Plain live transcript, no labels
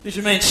Please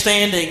remain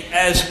standing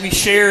as we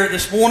share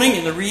this morning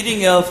in the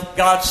reading of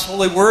God's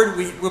holy word.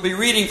 We will be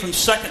reading from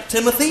 2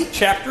 Timothy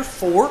chapter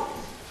 4,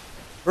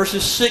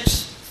 verses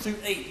 6 through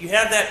 8. You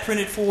have that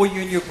printed for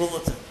you in your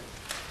bulletin.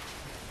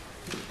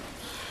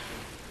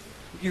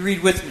 You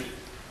read with me.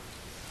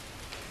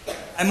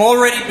 I'm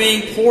already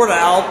being poured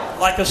out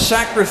like a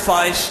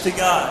sacrifice to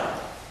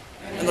God,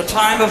 and the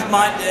time of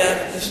my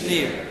death is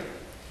near.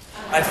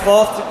 I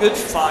fought the good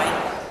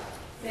fight,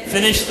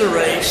 finished the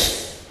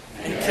race,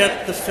 and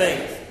kept the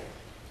faith.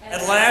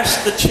 At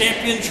last, the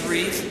champion's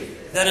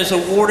wreath that is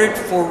awarded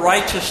for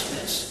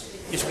righteousness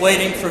is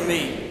waiting for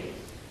me.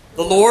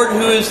 The Lord,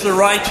 who is the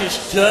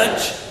righteous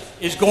judge,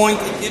 is going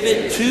to give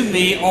it to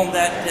me on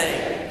that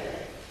day.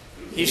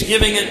 He's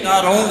giving it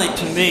not only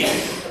to me,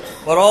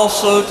 but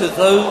also to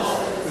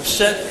those who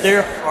set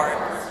their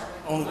heart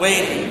on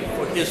waiting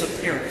for His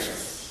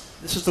appearance.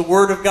 This is the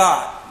Word of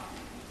God.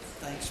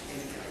 Thanks be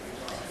to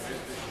God.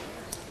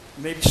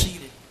 You may be seated.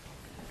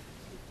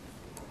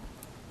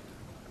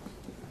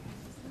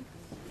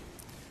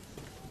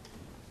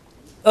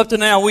 Up to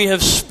now, we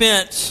have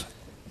spent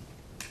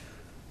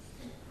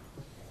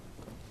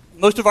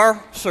most of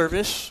our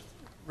service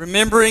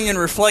remembering and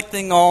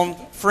reflecting on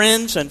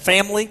friends and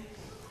family,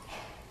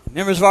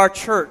 members of our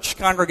church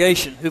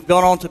congregation who've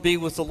gone on to be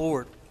with the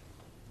Lord.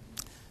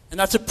 And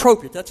that's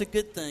appropriate. That's a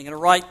good thing and a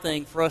right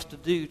thing for us to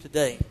do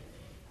today.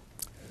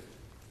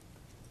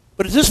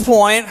 But at this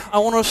point, I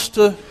want us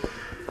to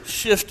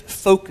shift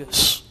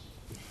focus.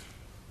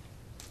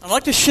 I'd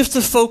like to shift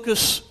the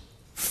focus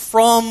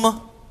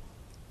from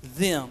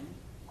them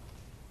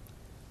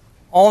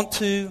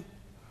onto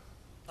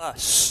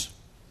us,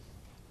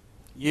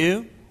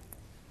 you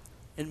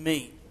and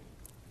me.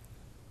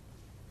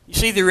 You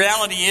see, the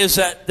reality is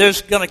that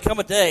there's going to come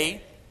a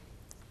day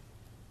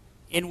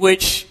in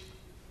which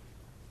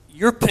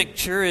your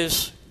picture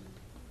is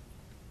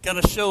going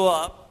to show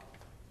up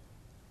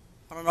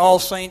on an All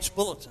Saints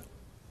bulletin.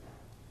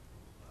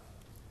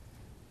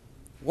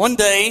 One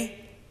day,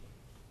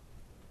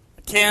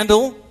 a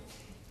candle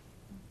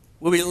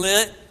will be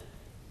lit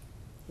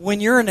when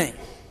your name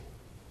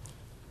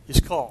is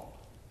called.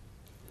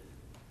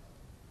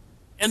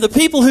 And the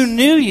people who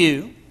knew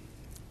you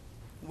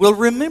will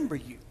remember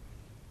you.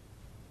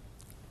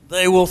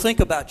 They will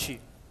think about you.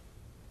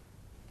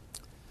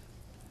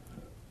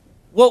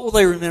 What will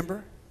they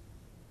remember?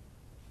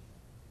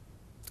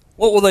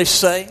 What will they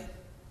say?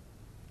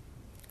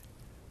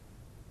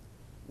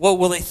 What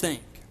will they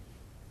think?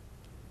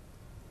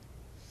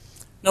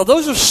 Now,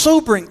 those are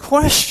sobering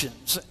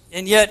questions,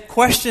 and yet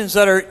questions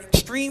that are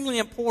extremely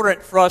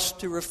important for us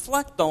to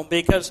reflect on,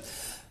 because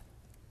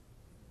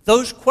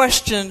those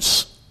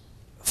questions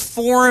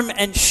form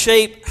and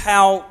shape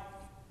how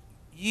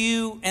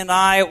you and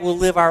I will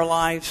live our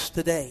lives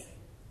today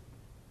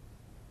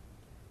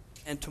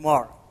and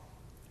tomorrow.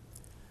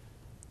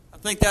 I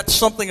think that's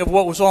something of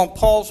what was on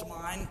Paul's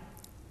mind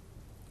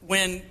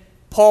when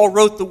Paul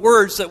wrote the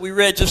words that we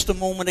read just a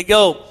moment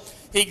ago.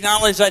 He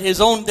acknowledged that his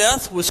own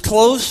death was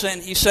close,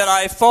 and he said,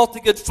 I have fought the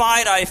good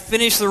fight, I have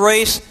finished the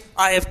race,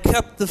 I have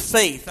kept the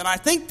faith. And I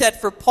think that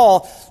for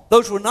Paul,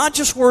 those were not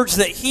just words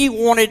that he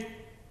wanted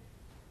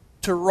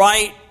to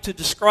write to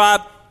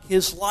describe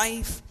his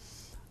life.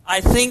 I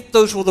think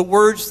those were the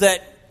words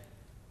that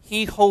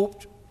he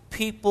hoped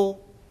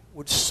people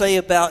would say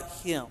about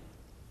him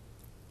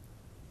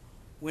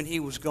when he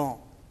was gone.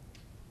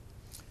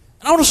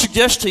 And I want to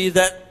suggest to you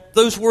that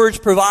those words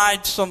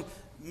provide some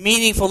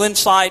meaningful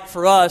insight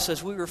for us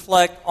as we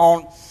reflect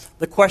on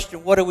the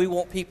question, what do we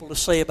want people to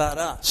say about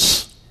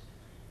us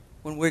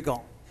when we're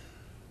gone?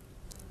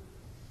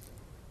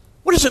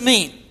 What does it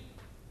mean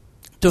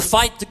to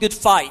fight the good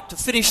fight, to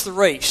finish the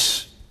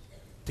race,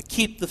 to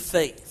keep the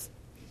faith?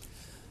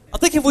 I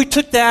think if we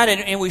took that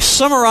and we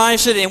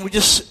summarized it and we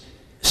just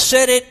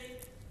said it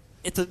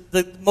at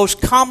the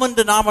most common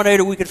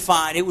denominator we could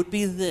find, it would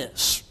be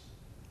this.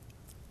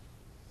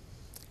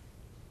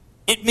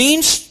 It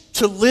means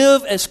to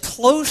live as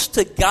close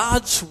to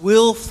God's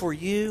will for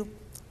you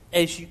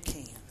as you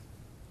can.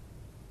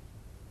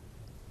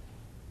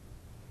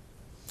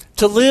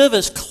 To live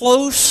as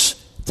close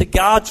to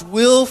God's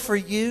will for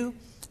you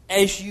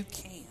as you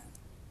can.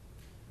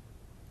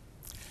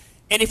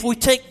 And if we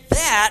take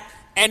that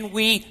and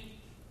we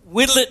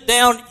whittle it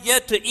down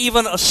yet to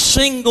even a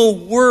single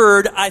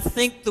word, I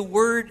think the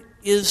word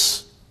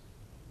is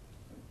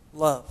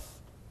love.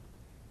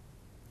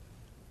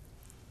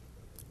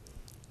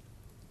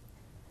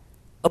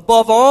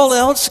 Above all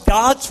else,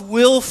 God's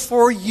will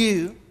for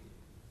you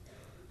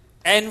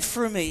and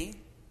for me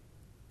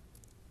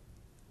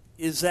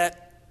is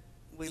that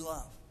we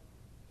love.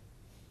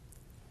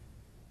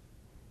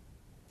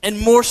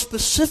 And more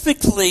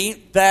specifically,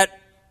 that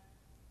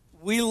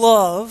we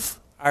love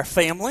our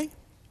family,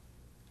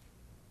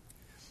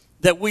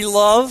 that we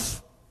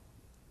love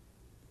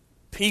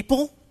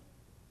people,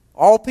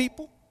 all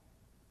people,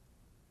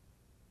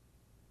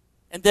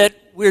 and that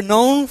we're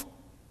known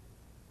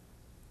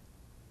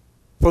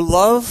for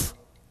love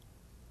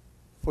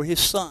for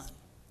His Son,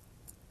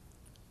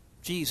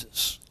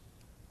 Jesus.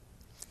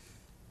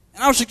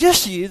 And I would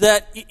suggest to you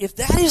that if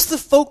that is the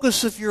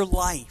focus of your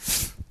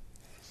life,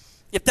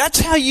 if that's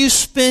how you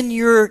spend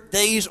your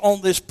days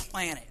on this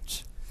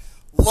planet,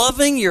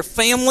 loving your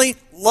family,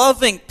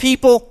 loving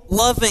people,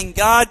 loving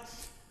God,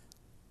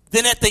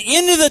 then at the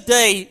end of the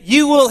day,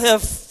 you will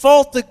have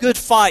fought the good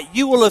fight.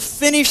 You will have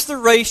finished the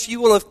race.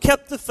 You will have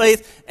kept the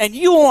faith. And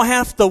you won't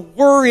have to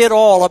worry at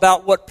all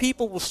about what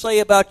people will say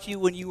about you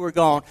when you are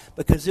gone,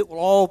 because it will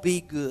all be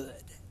good.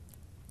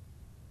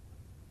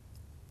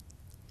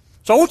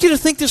 So I want you to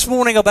think this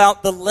morning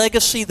about the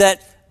legacy that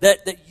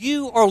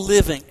you are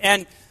living,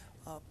 and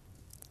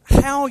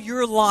how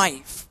your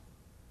life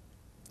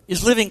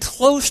is living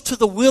close to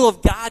the will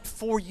of God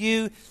for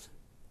you,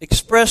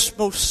 expressed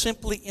most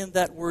simply in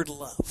that word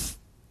love.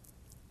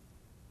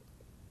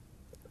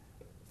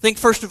 Think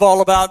first of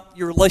all about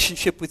your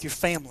relationship with your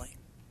family.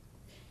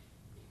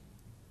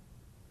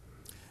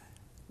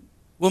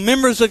 Will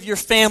members of your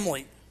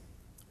family,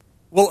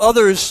 will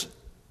others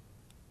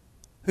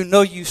who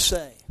know you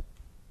say,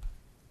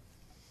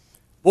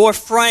 boy,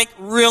 Frank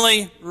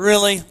really,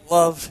 really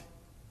loved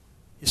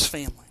his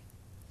family.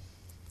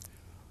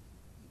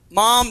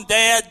 Mom,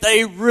 Dad,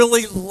 they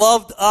really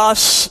loved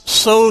us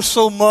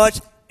so much,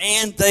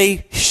 and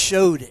they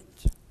showed it.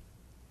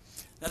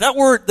 Now that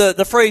word,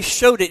 the phrase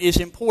showed it, is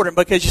important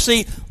because, you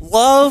see,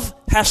 love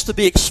has to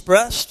be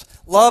expressed.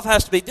 Love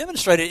has to be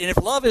demonstrated. And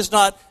if love is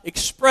not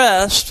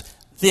expressed,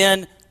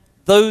 then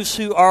those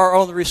who are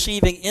on the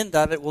receiving end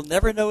of it will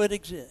never know it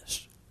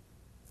exists.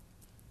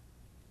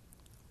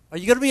 Are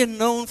you going to be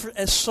known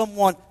as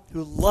someone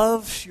who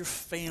loves your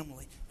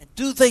family? And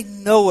do they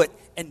know it?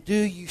 And do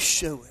you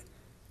show it?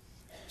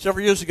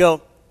 Several years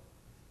ago,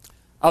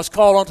 I was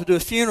called on to do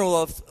a funeral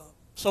of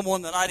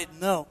someone that I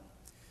didn't know.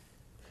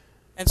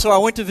 And so I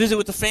went to visit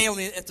with the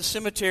family at the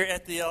cemetery,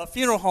 at the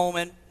funeral home,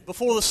 and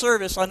before the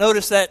service, I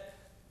noticed that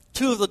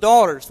two of the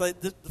daughters,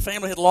 the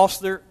family had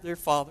lost their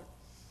father,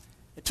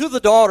 and two of the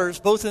daughters,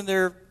 both in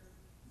their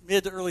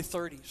mid to early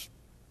 30s,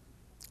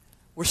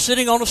 were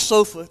sitting on a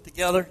sofa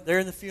together there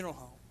in the funeral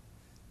home,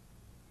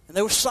 and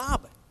they were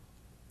sobbing.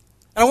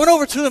 And I went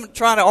over to them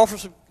trying to offer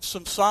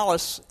some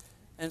solace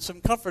and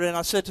some comfort, and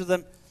I said to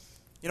them,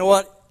 you know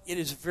what? It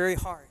is very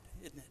hard,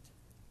 isn't it,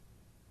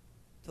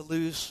 to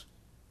lose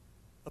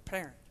a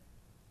parent.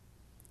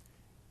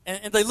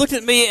 And they looked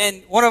at me,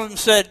 and one of them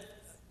said,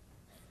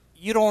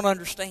 you don't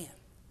understand.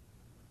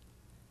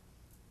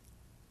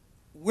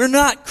 We're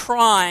not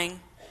crying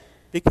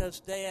because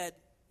Dad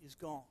is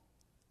gone.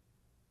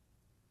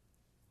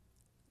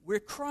 We're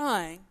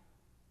crying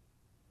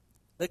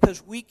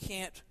because we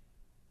can't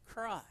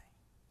cry.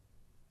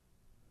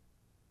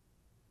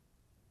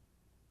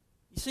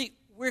 You see,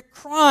 we're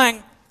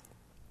crying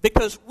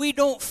because we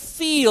don't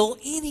feel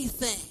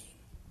anything,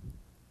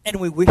 and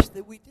we wish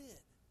that we did.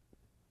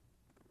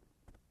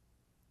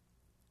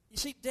 You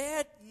see,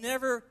 Dad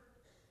never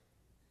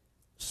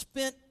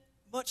spent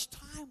much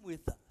time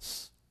with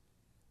us.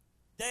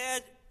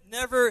 Dad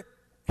never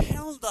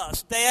held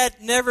us. Dad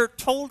never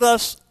told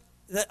us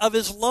of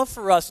his love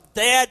for us.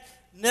 Dad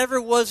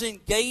never was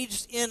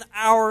engaged in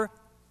our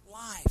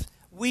life.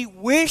 We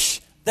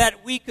wish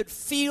that we could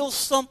feel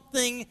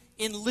something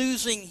in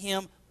losing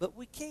him, but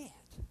we can't.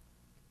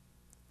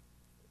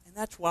 And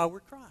that's why we're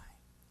crying.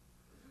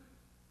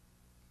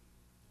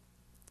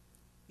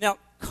 Now,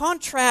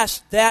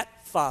 contrast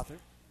that father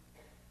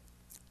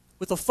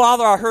with a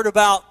father I heard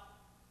about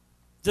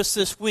just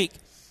this week,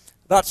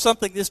 about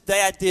something this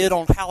dad did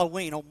on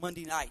Halloween, on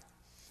Monday night.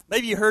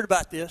 Maybe you heard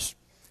about this.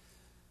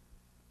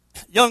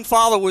 Young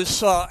father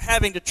was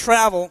having to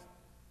travel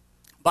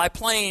by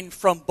plane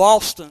from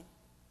Boston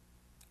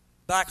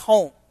back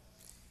home.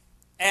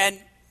 And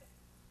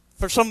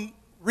for some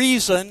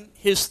reason,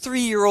 his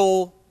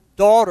 3-year-old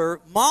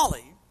daughter,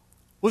 Molly,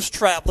 was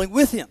traveling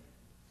with him.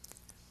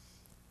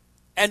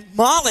 And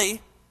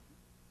Molly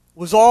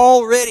was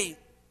all ready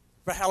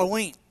for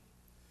Halloween.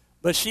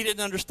 But she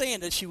didn't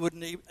understand that she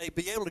wouldn't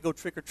be able to go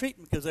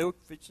trick-or-treating because they were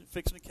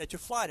fixing to catch a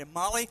flight. And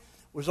Molly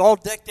was all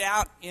decked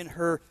out in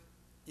her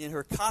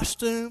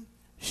costume.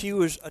 She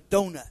was a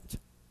donut.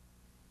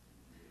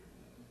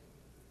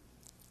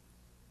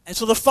 And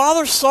so the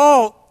father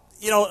saw,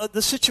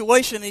 the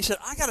situation, and he said,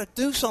 I got to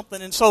do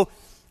something. And so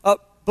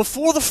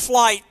before the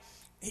flight,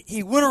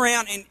 he went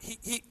around and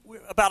he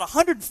about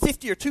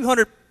 150 or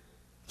 200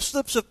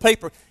 slips of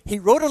paper, he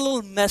wrote a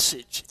little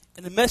message.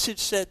 And the message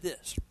said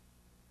this: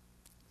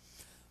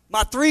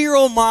 my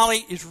 3-year-old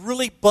Molly is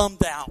really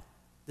bummed out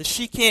that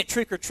she can't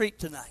trick or treat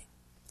tonight.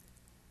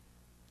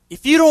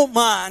 If you don't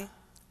mind,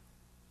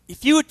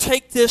 if you would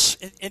take this,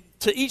 and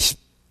to each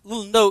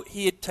little note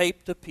he had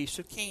taped a piece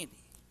of candy.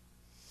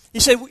 He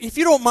said, if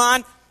you don't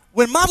mind,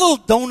 when my little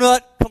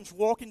donut comes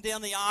walking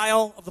down the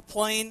aisle of the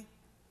plane,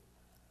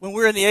 when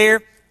we're in the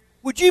air,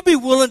 would you be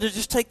willing to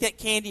just take that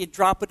candy and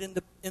drop it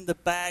in the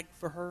bag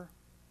for her?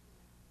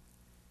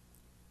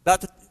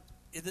 About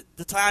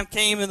the time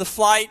came in the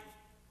flight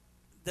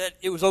that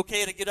it was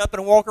okay to get up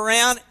and walk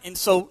around, and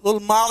so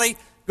little Molly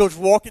goes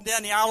walking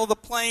down the aisle of the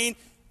plane,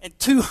 and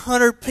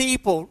 200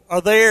 people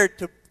are there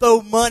to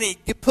throw money,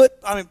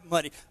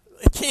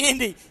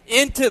 candy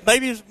into,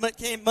 maybe it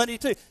was money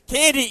too,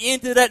 candy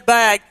into that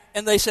bag,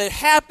 and they said,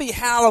 Happy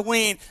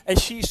Halloween,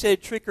 as she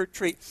said, trick or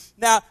treat.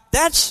 Now,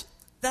 that's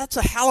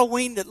a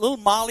Halloween that little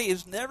Molly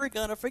is never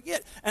going to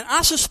forget. And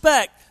I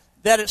suspect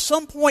that at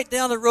some point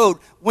down the road,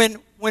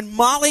 when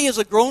Molly is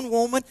a grown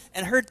woman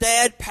and her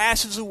dad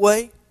passes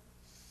away,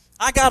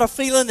 I got a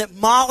feeling that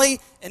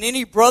Molly and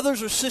any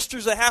brothers or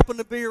sisters that happen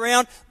to be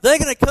around, they're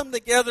going to come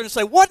together and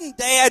say, wasn't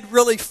Dad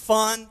really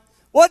fun?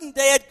 Wasn't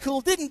Dad cool?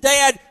 Didn't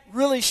Dad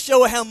really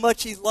show how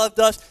much he loved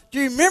us?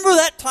 Do you remember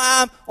that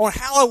time on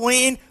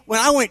Halloween when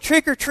I went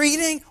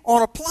trick-or-treating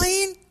on a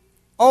plane?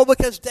 All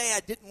because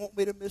Dad didn't want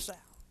me to miss out.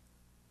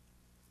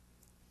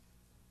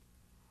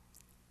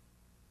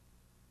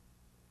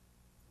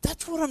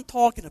 That's what I'm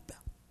talking about.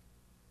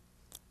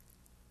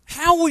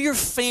 How will your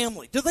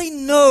family, do they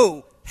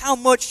know how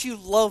much you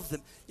love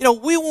them? You know,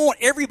 we want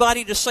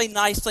everybody to say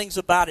nice things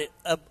about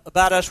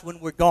us when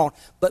we're gone.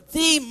 But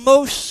the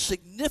most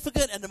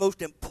significant and the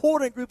most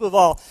important group of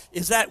all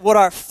is that what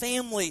our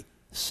family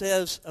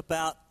says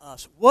about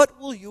us. What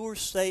will yours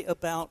say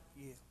about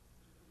you?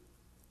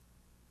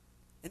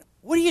 And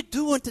what are you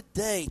doing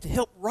today to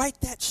help write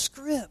that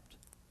script?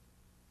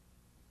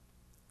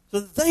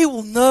 So that they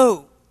will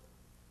know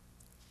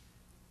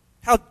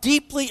how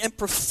deeply and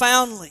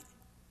profoundly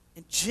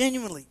and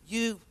genuinely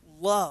you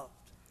loved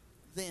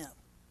them.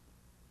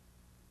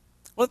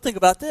 Well, think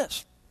about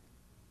this.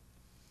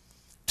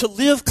 To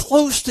live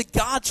close to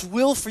God's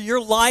will for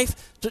your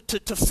life,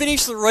 to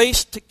finish the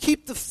race, to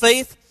keep the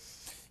faith,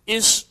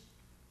 is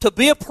to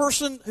be a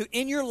person who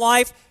in your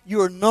life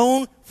you are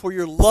known for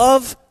your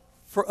love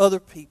for other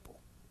people.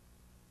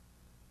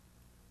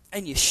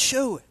 And you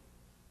show it.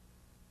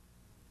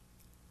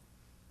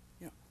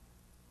 You know,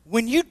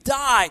 when you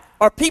die,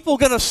 are people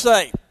going to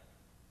say,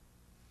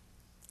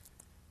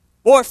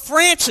 boy,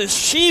 Frances,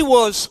 she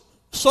was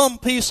some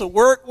piece of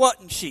work,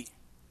 wasn't she?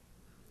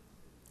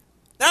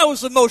 That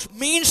was the most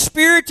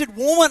mean-spirited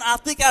woman I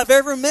think I've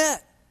ever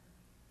met.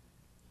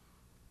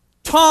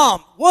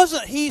 Tom,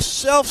 wasn't he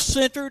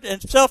self-centered and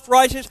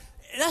self-righteous?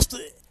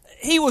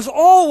 He was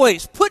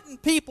always putting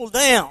people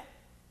down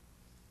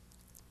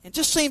and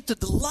just seemed to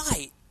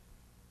delight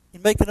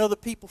in making other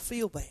people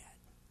feel bad.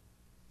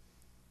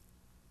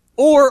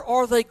 Or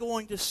are they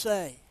going to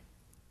say,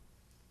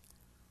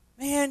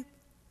 man,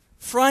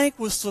 Frank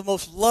was the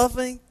most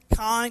loving,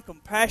 kind,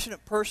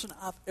 compassionate person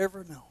I've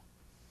ever known.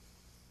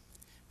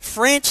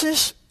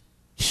 Frances,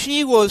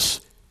 she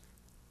was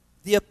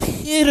the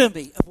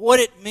epitome of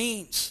what it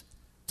means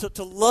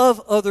to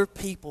love other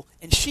people.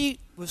 And she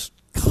was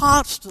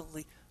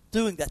constantly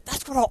doing that.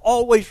 That's what I'll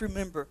always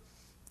remember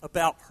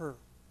about her.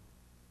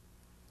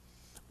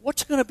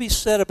 What's going to be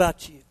said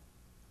about you?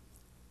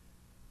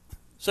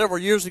 Several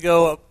years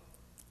ago, a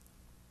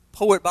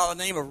poet by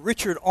the name of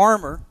Richard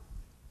Armour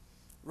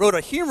wrote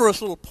a humorous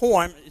little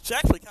poem. It's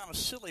actually kind of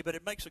silly, but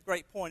it makes a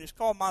great point. It's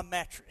called My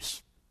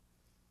Mattress.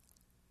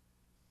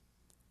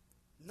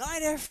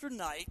 Night after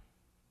night,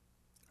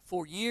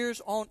 for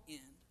years on end,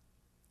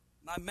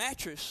 my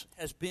mattress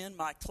has been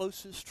my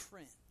closest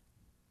friend.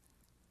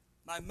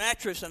 My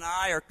mattress and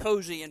I are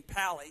cozy and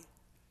pally.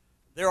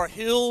 There are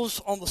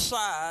hills on the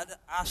side.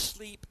 I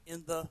sleep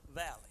in the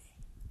valley.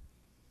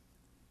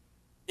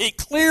 It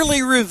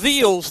clearly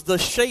reveals the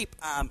shape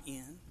I'm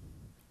in.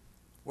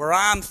 Where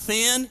I'm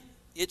thin,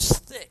 it's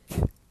thick.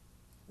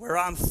 Where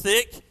I'm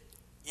thick,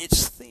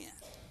 it's thin.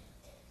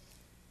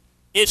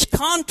 Its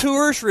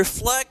contours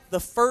reflect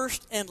the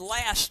first and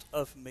last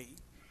of me.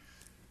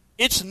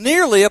 It's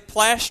nearly a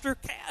plaster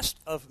cast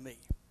of me.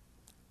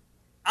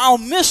 I'll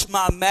miss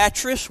my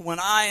mattress when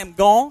I am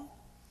gone.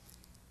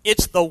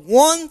 It's the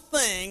one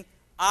thing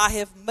I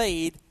have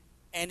made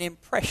an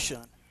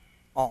impression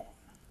on.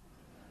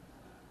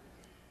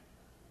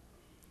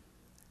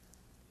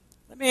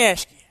 Let me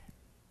ask you,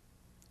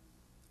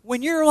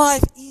 when your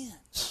life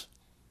ends,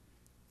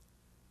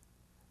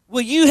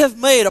 will you have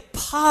made a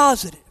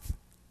positive,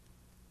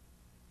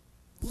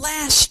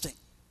 lasting,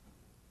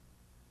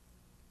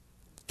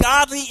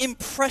 godly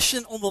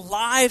impression on the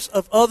lives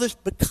of others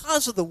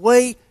because of the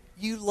way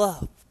you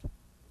loved,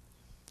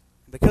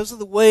 because of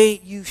the way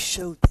you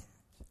showed that?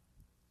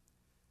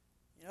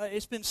 You know,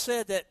 it's been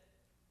said that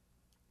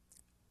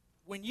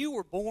when you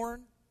were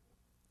born,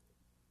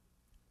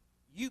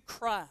 you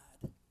cried,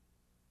 and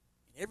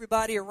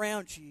everybody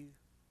around you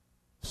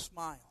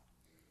smiled.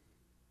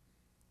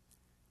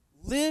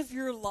 Live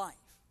your life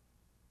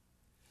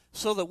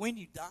so that when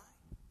you die,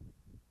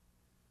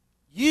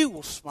 you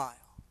will smile,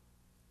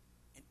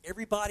 and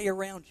everybody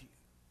around you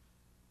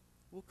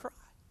will cry.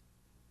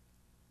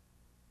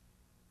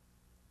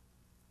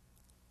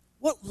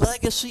 What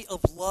legacy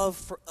of love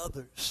for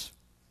others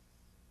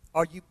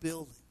are you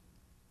building?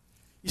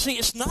 You see,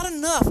 it's not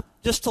enough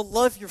just to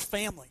love your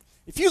family.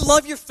 If you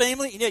love your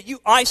family and yet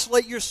you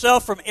isolate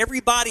yourself from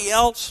everybody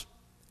else,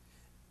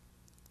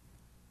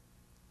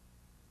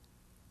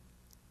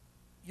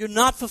 you're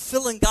not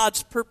fulfilling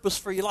God's purpose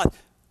for your life.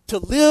 To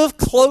live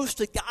close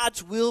to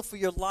God's will for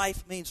your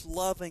life means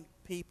loving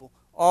people,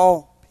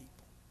 all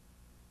people.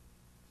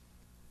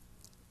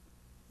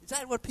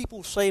 that what people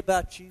will say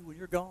about you when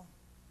you're gone?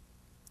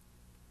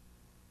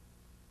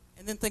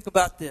 And then think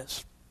about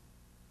this.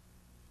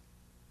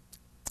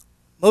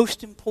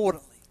 Most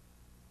importantly,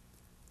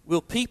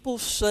 will people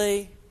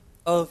say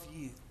of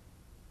you,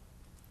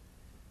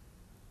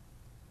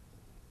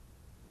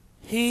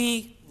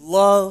 he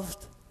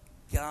loved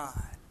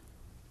God.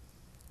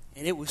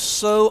 And it was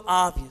so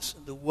obvious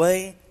in the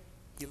way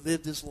he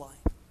lived his life.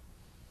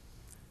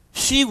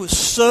 She was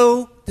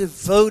so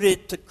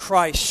devoted to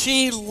Christ.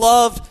 She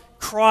loved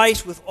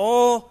Christ with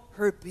all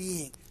her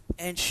being,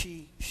 and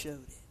she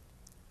showed it.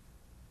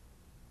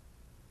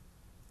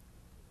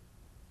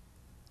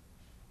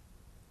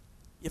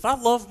 If I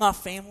love my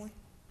family,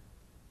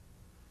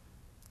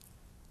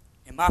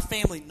 and my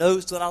family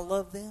knows that I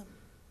love them,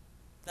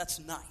 that's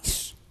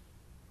nice.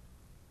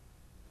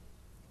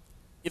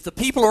 If the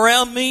people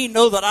around me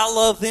know that I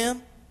love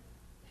them,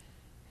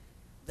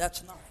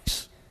 that's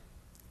nice.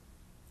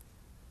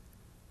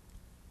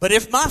 But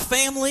if my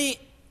family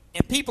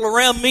and people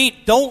around me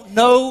don't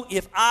know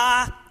if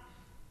I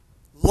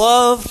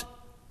loved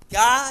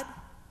God,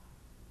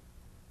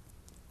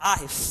 I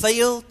have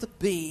failed to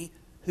be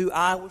who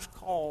I was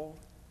called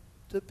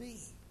to be.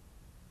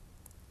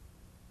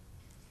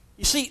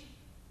 You see,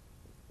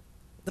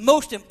 the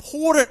most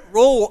important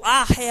role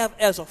I have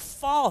as a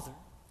father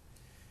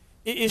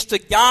is to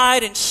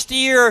guide and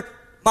steer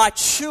my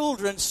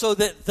children so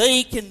that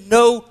they can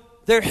know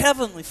their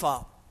Heavenly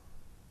Father.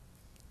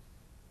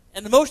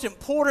 And the most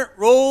important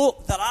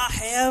role that I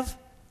have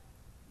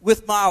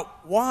with my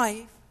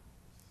wife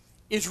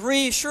is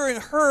reassuring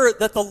her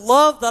that the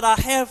love that I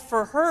have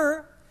for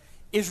her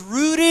is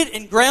rooted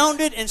and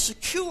grounded and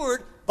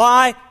secured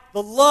by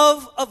the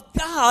love of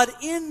God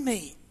in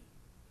me.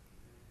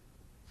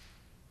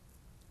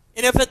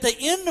 And if at the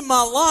end of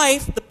my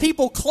life, the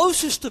people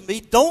closest to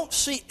me don't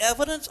see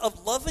evidence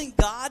of loving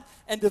God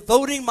and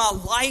devoting my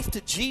life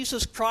to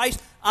Jesus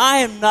Christ, I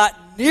am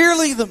not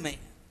nearly the man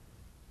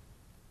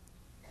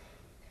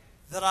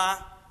that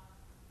I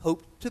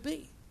hoped to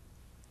be.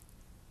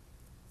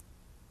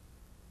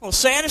 Well, the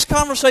saddest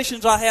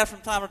conversations I have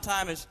from time to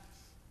time is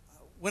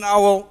when I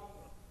will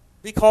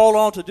be called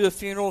on to do a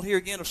funeral here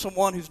again of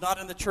someone who's not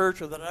in the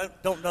church or that I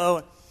don't know.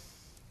 And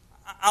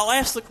I'll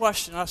ask the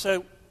question, I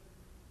say,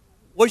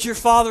 was your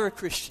father a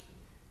Christian?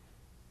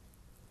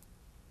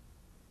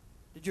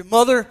 Did your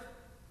mother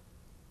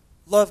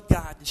love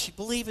God? Did she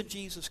believe in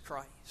Jesus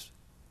Christ?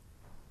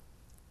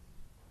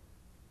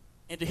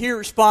 And to hear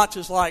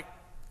responses like,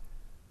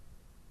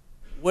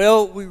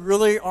 well, we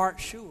really aren't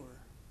sure.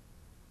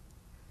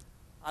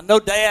 I know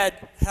Dad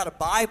had a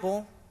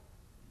Bible.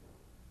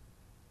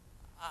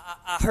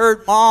 I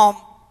heard Mom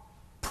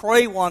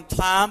pray one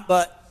time,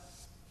 but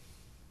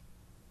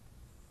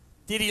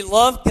did he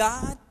love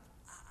God?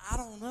 I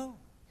don't know.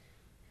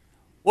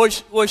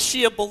 Was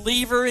she a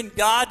believer in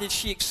God? Did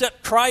she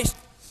accept Christ?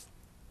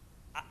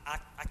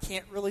 I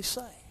can't really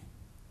say.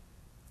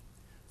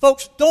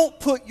 Folks, don't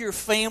put your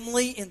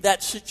family in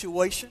that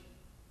situation.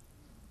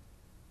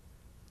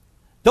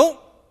 Don't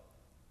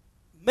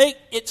make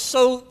it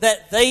so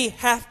that they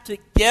have to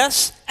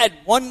guess and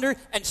wonder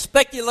and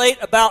speculate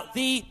about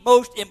the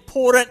most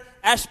important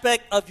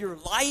aspect of your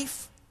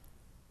life.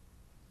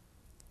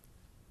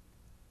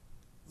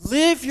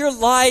 Live your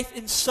life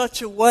in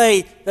such a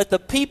way that the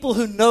people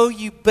who know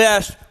you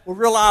best will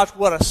realize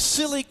what a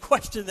silly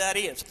question that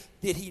is.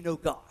 Did he know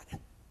God?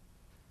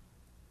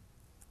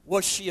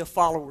 Was she a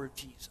follower of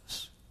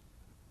Jesus?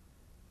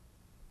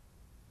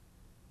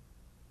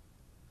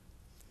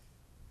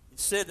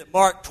 It's said that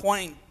Mark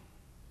Twain,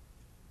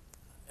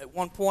 at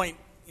one point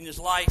in his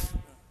life,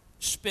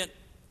 spent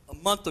a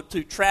month or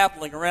two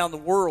traveling around the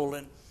world,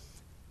 and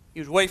he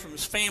was away from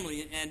his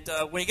family. And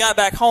when he got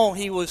back home,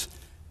 he was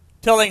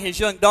telling his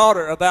young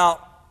daughter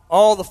about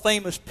all the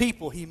famous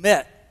people he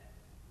met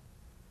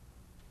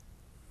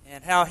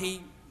and how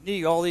he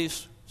knew all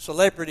these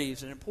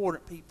celebrities and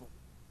important people.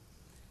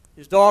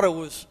 His daughter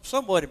was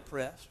somewhat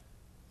impressed,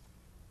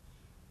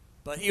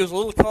 but he was a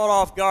little caught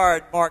off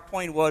guard, Mark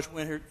Twain was,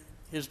 when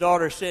his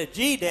daughter said,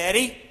 "Gee,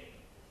 Daddy,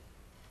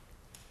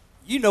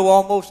 you know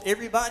almost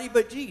everybody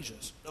but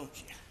Jesus, don't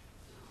you?"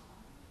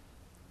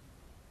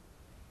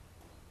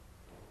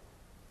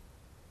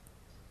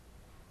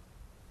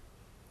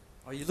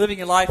 Are you living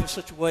your life in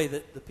such a way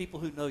that the people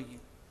who know you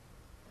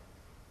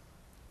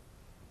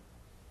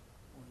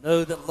will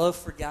know that love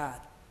for God,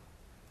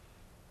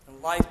 a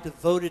life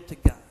devoted to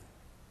God,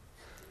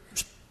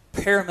 is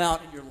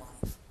paramount in your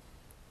life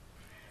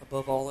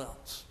above all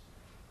else?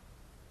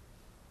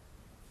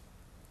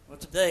 Well,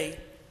 today,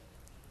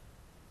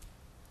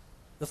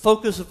 the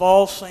focus of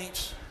All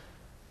Saints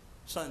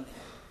Sunday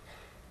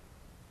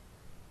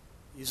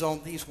is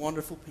on these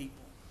wonderful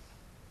people.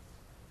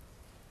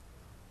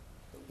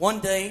 But one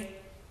day,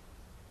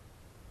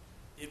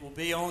 it will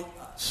be on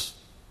us.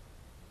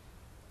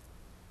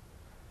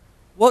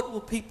 What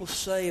will people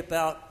say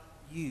about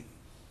you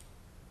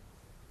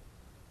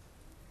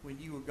when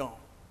you are gone?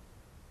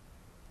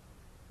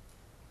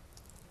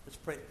 Let's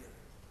pray together.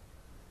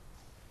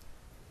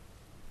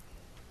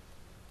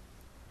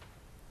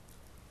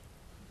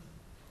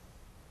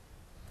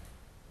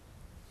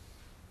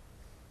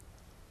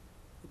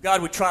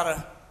 God would try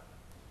to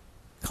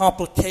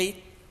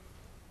complicate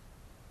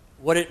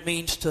what it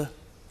means to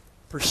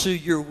pursue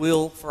your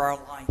will for our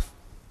life.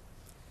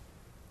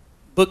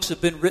 Books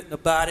have been written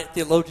about it.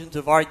 Theologians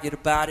have argued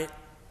about it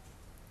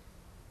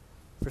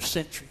for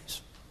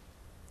centuries.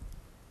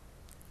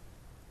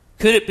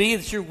 Could it be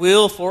that your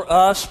will for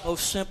us,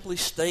 most simply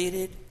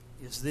stated,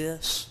 is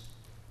this?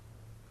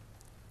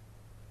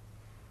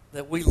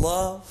 That we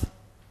love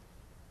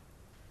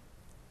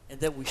and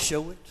that we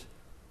show it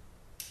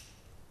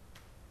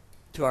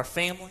to our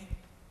family,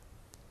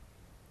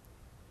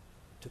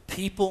 to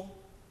people,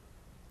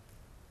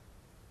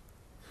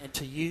 and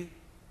to you?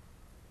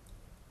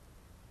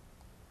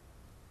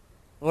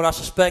 Lord, I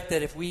suspect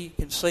that if we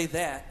can say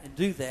that and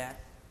do that,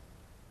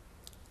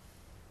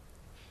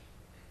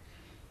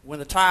 when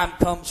the time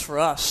comes for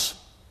us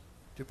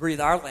to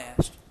breathe our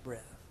last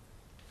breath,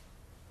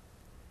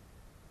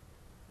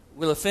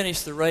 we'll have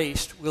finished the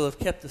race, we'll have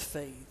kept the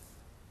faith.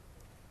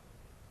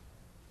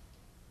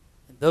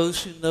 And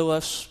those who know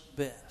us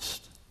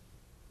best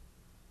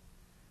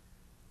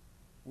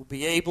will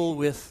be able,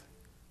 with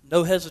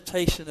no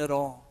hesitation at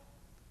all,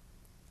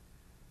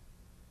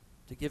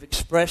 to give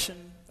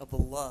expression of the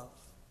love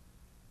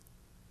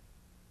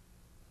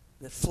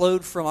that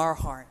flowed from our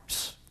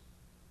hearts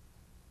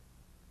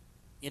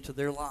into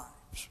their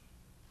lives.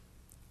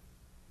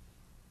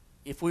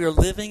 If we are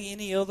living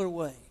any other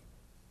way,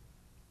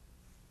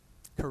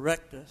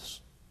 correct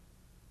us,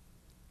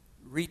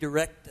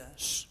 redirect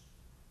us,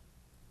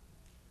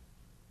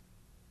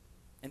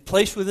 and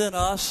place within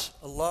us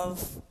a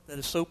love that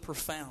is so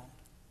profound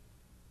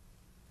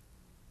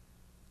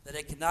that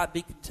it cannot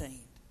be contained,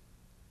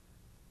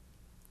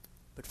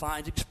 but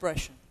finds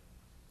expression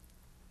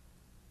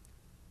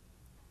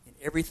in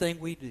everything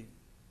we do,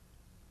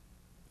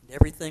 in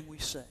everything we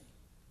say.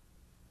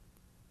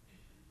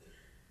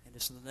 And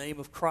it's in the name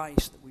of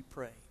Christ that we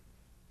pray.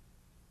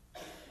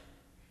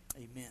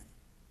 Amen.